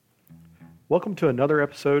Welcome to another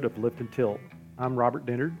episode of Lift and Tilt. I'm Robert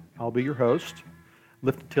Dennard. I'll be your host.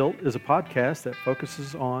 Lift and Tilt is a podcast that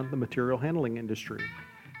focuses on the material handling industry.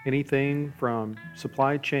 Anything from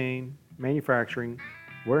supply chain, manufacturing,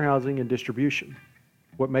 warehousing, and distribution.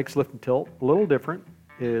 What makes Lift and Tilt a little different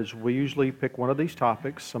is we usually pick one of these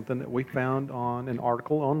topics, something that we found on an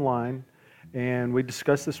article online, and we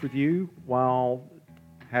discuss this with you while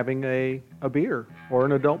having a beer or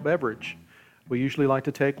an adult beverage. We usually like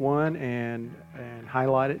to take one and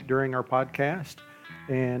highlight it during our podcast,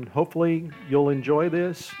 and hopefully you'll enjoy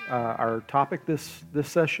this, our topic this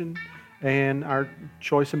session, and our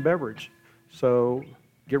choice in beverage. So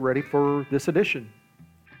get ready for this edition.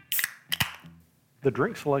 The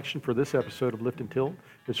drink selection for this episode of Lift and Tilt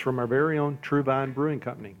is from our very own True Vine Brewing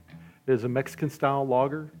Company. It is a Mexican-style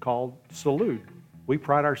lager called Salud. We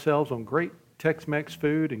pride ourselves on great Tex-Mex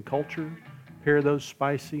food and culture. Pair those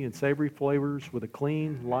spicy and savory flavors with a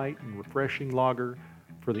clean, light, and refreshing lager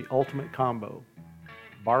for the ultimate combo.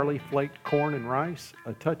 Barley flaked corn and rice,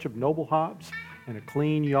 a touch of noble hops, and a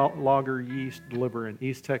clean lager yeast deliver an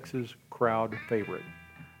East Texas crowd favorite.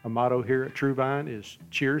 A motto here at True Vine is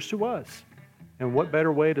cheers to us. And what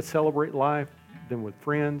better way to celebrate life than with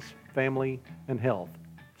friends, family, and health?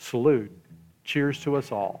 Salute. Cheers to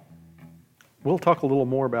us all. We'll talk a little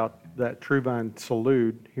more about that True Vine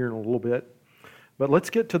Salute here in a little bit. But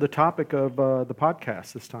let's get to the topic of the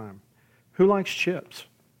podcast this time. Who likes chips?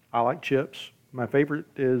 I like chips. My favorite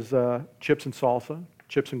is chips and salsa,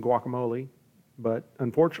 chips and guacamole. But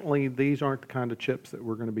unfortunately, these aren't the kind of chips that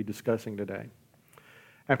we're going to be discussing today.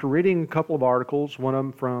 After reading a couple of articles, one of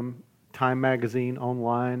them from Time Magazine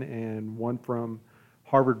online and one from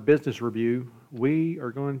Harvard Business Review, we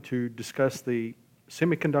are going to discuss the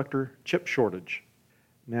semiconductor chip shortage.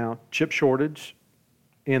 Now, chip shortage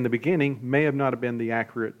in the beginning may have not been the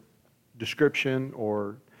accurate description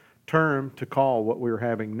or term to call what we're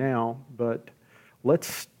having now, but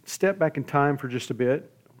let's step back in time for just a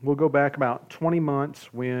bit. We'll go back about 20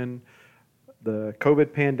 months when the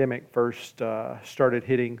COVID pandemic first started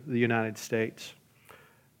hitting the United States.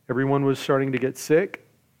 Everyone was starting to get sick,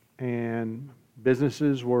 and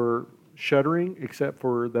businesses were shuttering except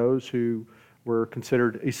for those who were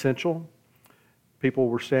considered essential. People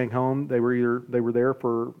were staying home. They were there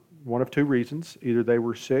for one of two reasons. Either they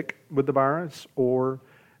were sick with the virus or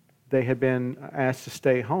they had been asked to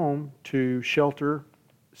stay home to shelter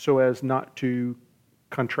so as not to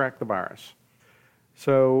contract the virus.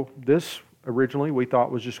 So this originally we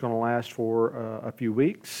thought was just going to last for a few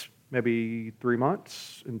weeks, maybe 3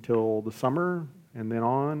 months until the summer and then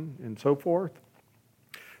on and so forth.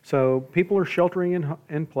 So people are sheltering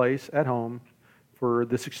in place at home for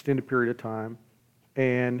this extended period of time.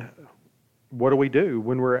 And what do?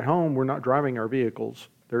 When we're at home, we're not driving our vehicles.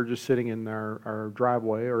 They're just sitting in our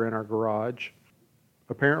driveway or in our garage.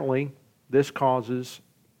 Apparently, this causes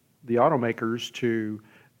the automakers to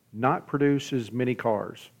not produce as many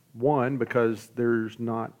cars. One, because there's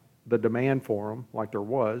not the demand for them like there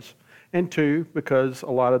was. And two, because a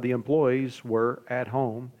lot of the employees were at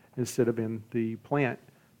home instead of in the plant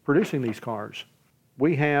producing these cars.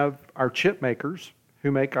 We have our chip makers who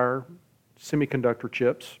make our semiconductor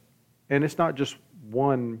chips, and it's not just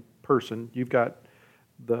one person. You've got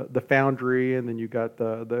the foundry, and then you've got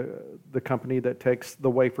the company that takes the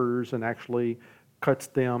wafers and actually cuts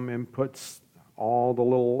them and puts all the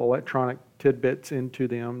little electronic tidbits into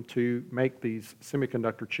them to make these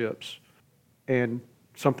semiconductor chips. And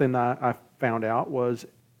something that I found out was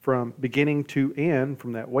from beginning to end,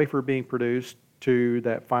 from that wafer being produced to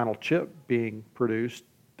that final chip being produced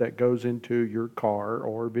that goes into your car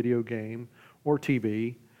or video game or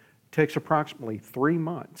TV, takes approximately 3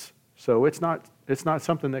 months. So it's not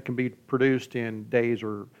something that can be produced in days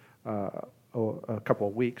or a couple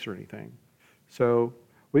of weeks or anything. So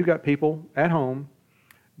we've got people at home.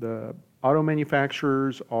 The auto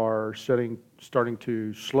manufacturers are starting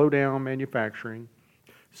to slow down manufacturing.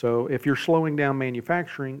 So if you're slowing down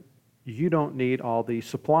manufacturing, you don't need all the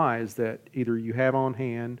supplies that either you have on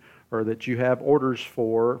hand or that you have orders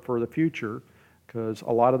for the future, because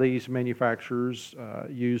a lot of these manufacturers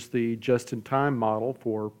use the just-in-time model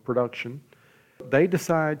for production. They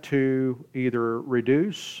decide to either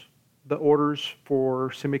reduce the orders for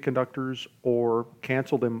semiconductors or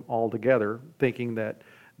cancel them altogether, thinking that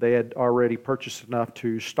they had already purchased enough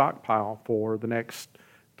to stockpile for the next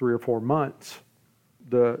 3 or 4 months.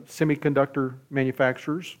 The semiconductor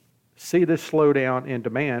manufacturers see this slowdown in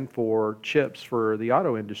demand for chips for the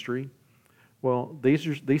auto industry. Well,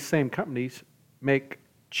 these same companies make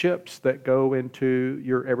chips that go into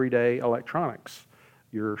your everyday electronics,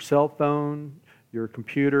 your cell phone, your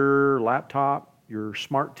computer, laptop, your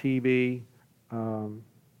smart TV,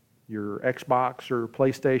 your Xbox or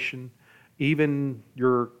PlayStation, even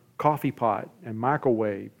your coffee pot and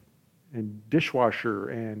microwave and dishwasher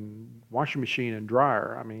and washing machine and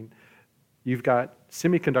dryer. I mean, you've got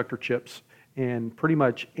semiconductor chips in pretty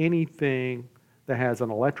much anything that has an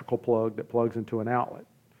electrical plug that plugs into an outlet.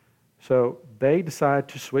 So they decide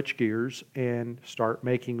to switch gears and start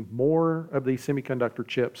making more of these semiconductor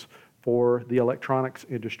chips for the electronics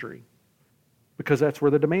industry, because that's where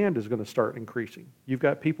the demand is going to start increasing. You've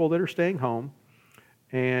got people that are staying home,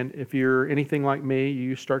 and if you're anything like me,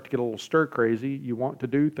 you start to get a little stir crazy. You want to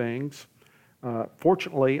do things.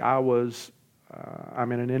 Fortunately,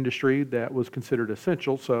 I'm in an industry that was considered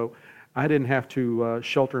essential, so I didn't have to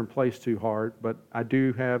shelter in place too hard, but I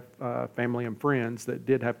do have family and friends that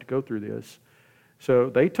did have to go through this. So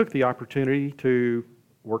they took the opportunity to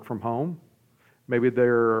work from home. Maybe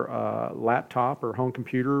their laptop or home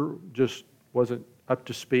computer just wasn't up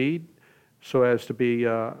to speed so as to be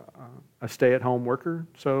a stay-at-home worker.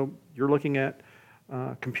 So you're looking at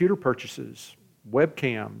computer purchases,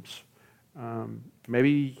 webcams.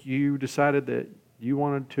 Maybe you decided that you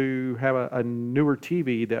wanted to have a newer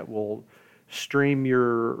TV that will stream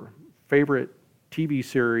your favorite TV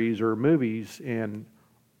series or movies in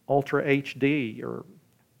Ultra HD, or,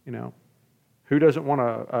 who doesn't want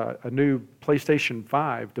a new PlayStation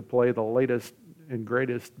 5 to play the latest and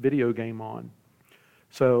greatest video game on?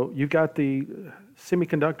 So you've got the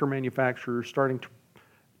semiconductor manufacturers starting to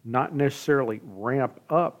not necessarily ramp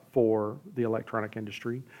up for the electronic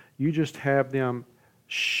industry. You just have them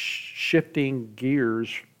shifting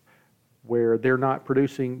gears where they're not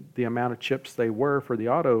producing the amount of chips they were for the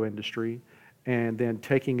auto industry, and then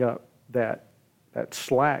taking up that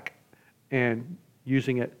slack and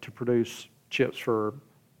using it to produce chips for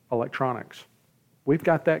electronics. We've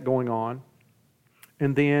got that going on.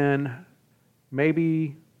 And then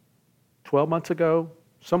maybe 12 months ago,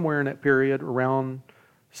 somewhere in that period, around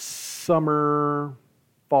summer,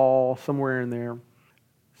 fall, somewhere in there,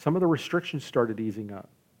 some of the restrictions started easing up,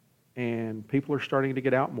 and people are starting to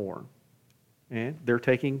get out more. And they're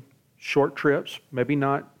taking short trips, maybe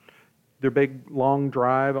not their big long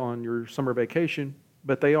drive on your summer vacation,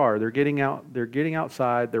 but they are. They're getting out, they're getting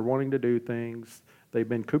outside, they're wanting to do things. They've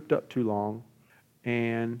been cooped up too long.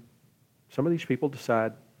 And some of these people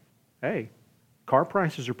decide, hey, car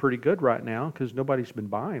prices are pretty good right now because nobody's been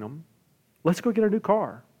buying them. Let's go get a new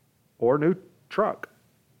car or a new truck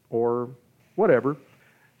or whatever.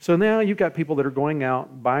 So now you've got people that are going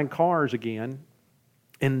out buying cars again,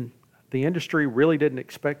 and the industry really didn't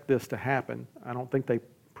expect this to happen. I don't think they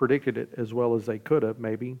predicted it as well as they could have,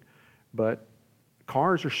 maybe, but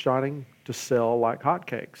cars are starting to sell like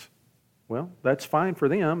hotcakes. Well, that's fine for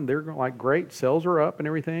them. They're like, great, sales are up and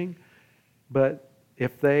everything. But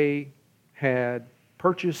if they had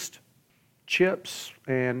purchased chips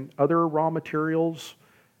and other raw materials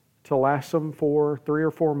to last them for 3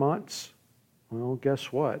 or 4 months, well,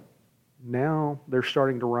 guess what? Now they're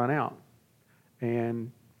starting to run out.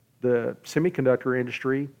 And the semiconductor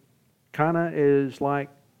industry kind of is like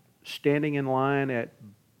standing in line at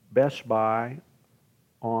Best Buy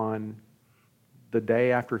on the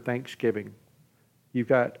day after Thanksgiving. You've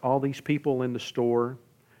got all these people in the store.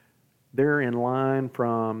 They're in line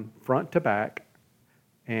from front to back.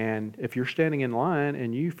 And if you're standing in line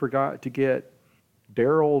and you forgot to get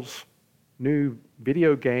Daryl's new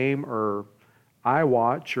video game or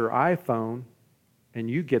iWatch or iPhone, and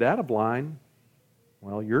you get out of line,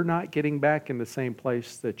 well, you're not getting back in the same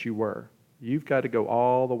place that you were. You've got to go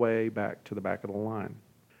all the way back to the back of the line.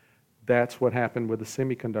 That's what happened with the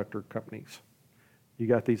semiconductor companies. You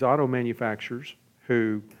got these auto manufacturers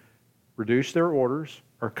who reduce their orders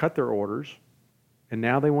or cut their orders, and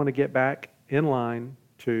now they want to get back in line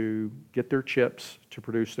to get their chips to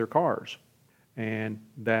produce their cars. And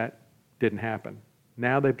that didn't happen.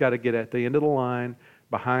 Now they've got to get at the end of the line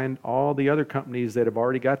behind all the other companies that have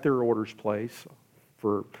already got their orders placed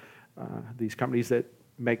for these companies that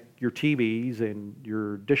make your TVs and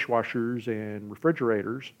your dishwashers and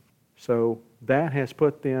refrigerators. So that has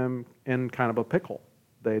put them in kind of a pickle.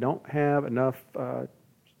 They don't have enough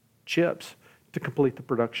chips to complete the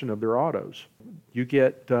production of their autos. You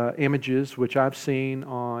get images, which I've seen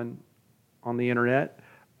on the internet,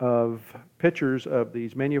 of pictures of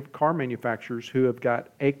these car manufacturers who have got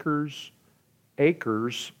acres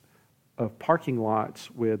of parking lots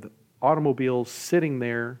with automobiles sitting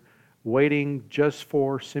there waiting just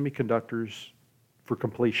for semiconductors for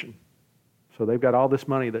completion. So they've got all this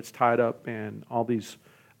money that's tied up in all these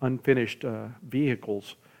unfinished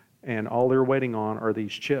vehicles, and all they're waiting on are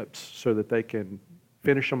these chips so that they can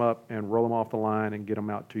finish them up and roll them off the line and get them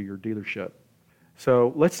out to your dealership.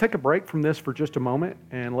 So let's take a break from this for just a moment,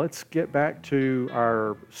 and let's get back to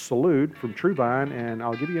our Salud from TruVine, and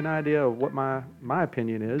I'll give you an idea of what my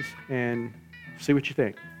opinion is and see what you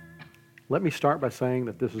think. Let me start by saying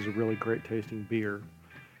that this is a really great tasting beer.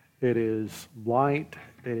 It is light,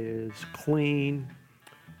 it is clean.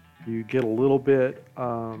 You get a little bit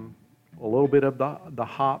of the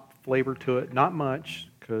hop flavor to it. Not much,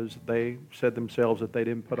 because they said themselves that they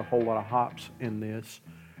didn't put a whole lot of hops in this.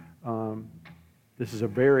 This is a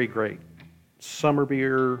very great summer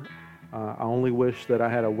beer. I only wish that I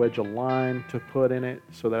had a wedge of lime to put in it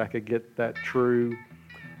so that I could get that true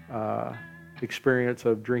experience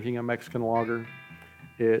of drinking a Mexican lager.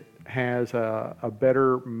 It has a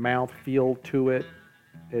better mouth feel to it.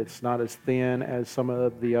 It's not as thin as some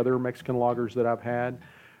of the other Mexican lagers that I've had,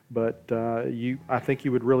 but I think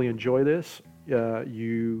you would really enjoy this.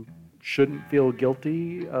 You shouldn't feel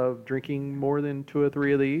guilty of drinking more than 2 or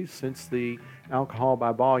 3 of these, since the alcohol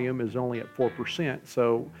by volume is only at 4%.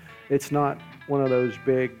 So it's not one of those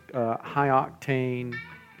big high octane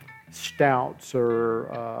stouts or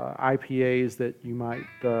IPAs that you might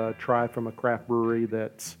try from a craft brewery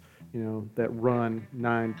that run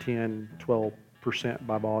 9, 10, 12%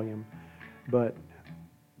 by volume. But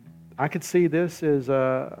I could see this as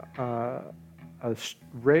a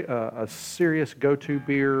serious go-to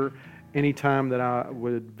beer anytime that I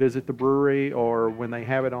would visit the brewery, or when they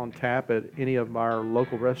have it on tap at any of our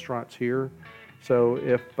local restaurants here. So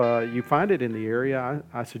if you find it in the area,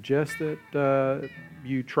 I suggest that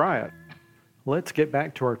you try it. Let's get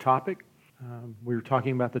back to our topic. We were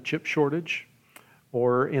talking about the chip shortage,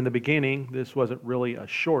 or in the beginning, this wasn't really a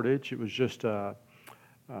shortage. It was just a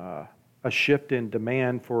shift in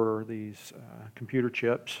demand for these computer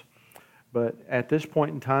chips. But at this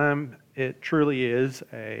point in time, it truly is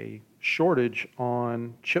a shortage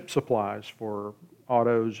on chip supplies for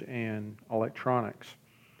autos and electronics.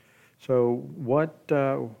 So what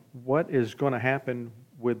is going to happen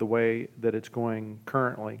with the way that it's going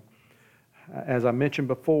currently? As I mentioned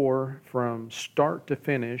before, from start to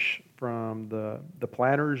finish, from the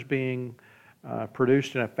platters being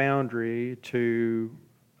produced in a foundry to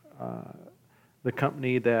the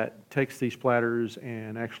company that takes these platters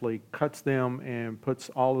and actually cuts them and puts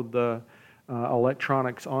all of the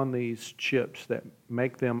electronics on these chips that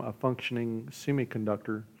make them a functioning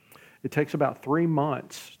semiconductor, it takes about 3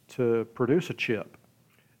 months to produce a chip.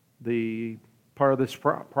 The part of this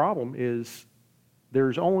problem is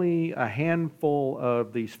there's only a handful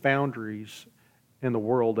of these foundries in the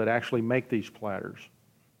world that actually make these platters.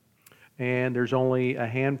 And there's only a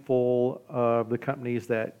handful of the companies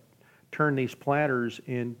that turn these platters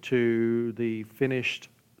into the finished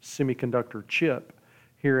semiconductor chip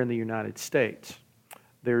here in the United States.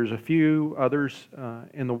 There's a few others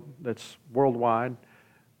that's worldwide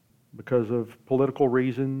because of political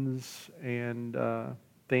reasons and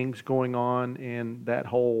things going on in that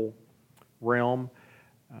whole realm.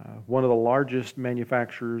 One of the largest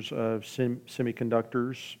manufacturers of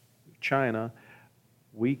semiconductors, China,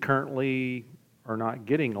 we currently are not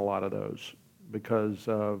getting a lot of those because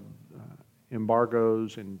of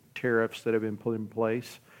embargoes and tariffs that have been put in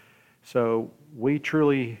place. So we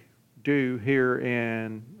truly do here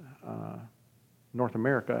in North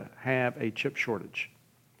America have a chip shortage.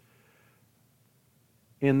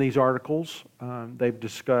 In these articles, they've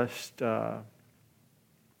discussed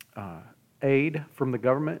aid from the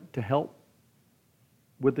government to help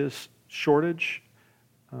with this shortage.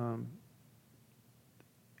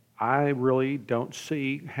 I really don't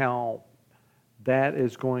see how that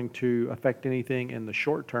is going to affect anything in the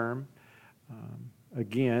short term.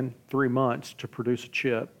 Again, 3 months to produce a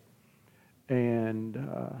chip, and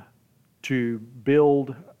to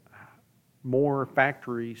build more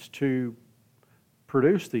factories to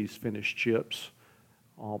produce these finished chips,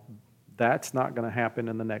 that's not going to happen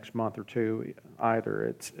in the next month or two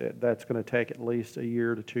either. That's going to take at least a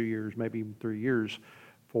year to 2 years, maybe even 3 years,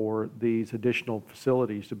 for these additional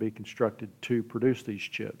facilities to be constructed to produce these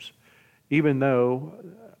chips. Even though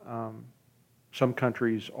some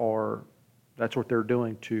countries that's what they're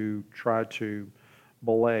doing to try to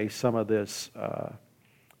belay some of this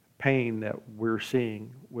pain that we're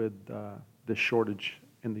seeing with this shortage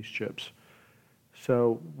in these chips.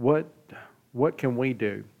 So what can we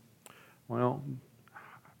do? Well,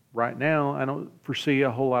 right now I don't foresee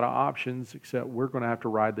a whole lot of options, except we're going to have to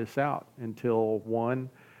ride this out until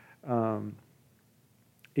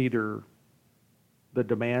either the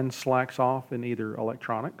demand slacks off in either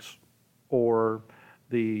electronics or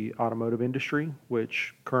the automotive industry,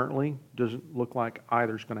 which currently doesn't look like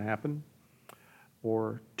either's going to happen,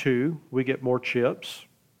 or 2, we get more chips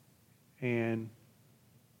and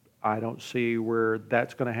I don't see where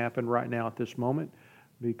that's going to happen right now at this moment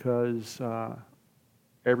because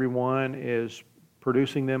everyone is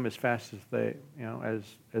producing them as fast as they,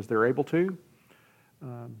 as they're able to.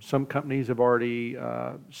 Some companies have already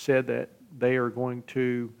said that they are going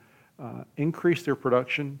to increase their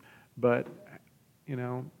production, but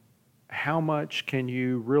how much can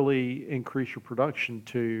you really increase your production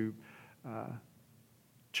to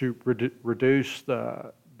reduce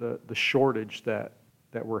the shortage that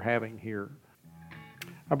we're having here?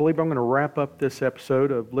 I believe I'm going to wrap up this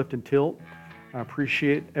episode of Lift and Tilt. I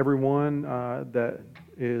appreciate everyone that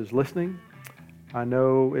is listening. I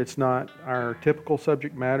know it's not our typical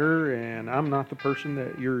subject matter, and I'm not the person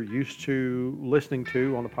that you're used to listening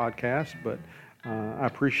to on the podcast, but I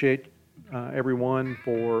appreciate everyone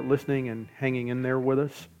for listening and hanging in there with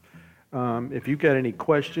us. If you've got any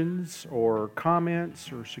questions or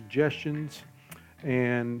comments or suggestions,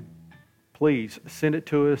 and please send it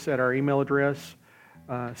to us at our email address.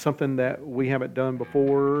 Something that we haven't done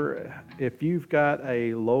before. If you've got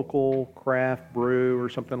a local craft brew or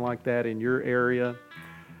something like that in your area,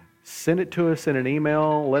 send it to us in an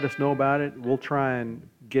email. Let us know about it. We'll try and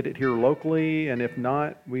get it here locally, and if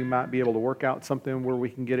not, we might be able to work out something where we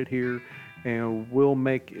can get it here, and we'll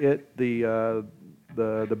make it the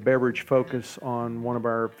beverage focus on one of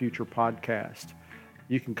our future podcasts.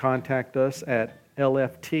 You can contact us at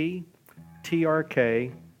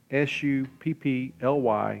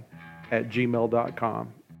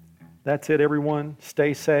lfttrksupply@gmail.com. That's it, everyone.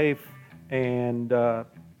 Stay safe and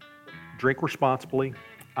drink responsibly.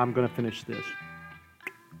 I'm going to finish this.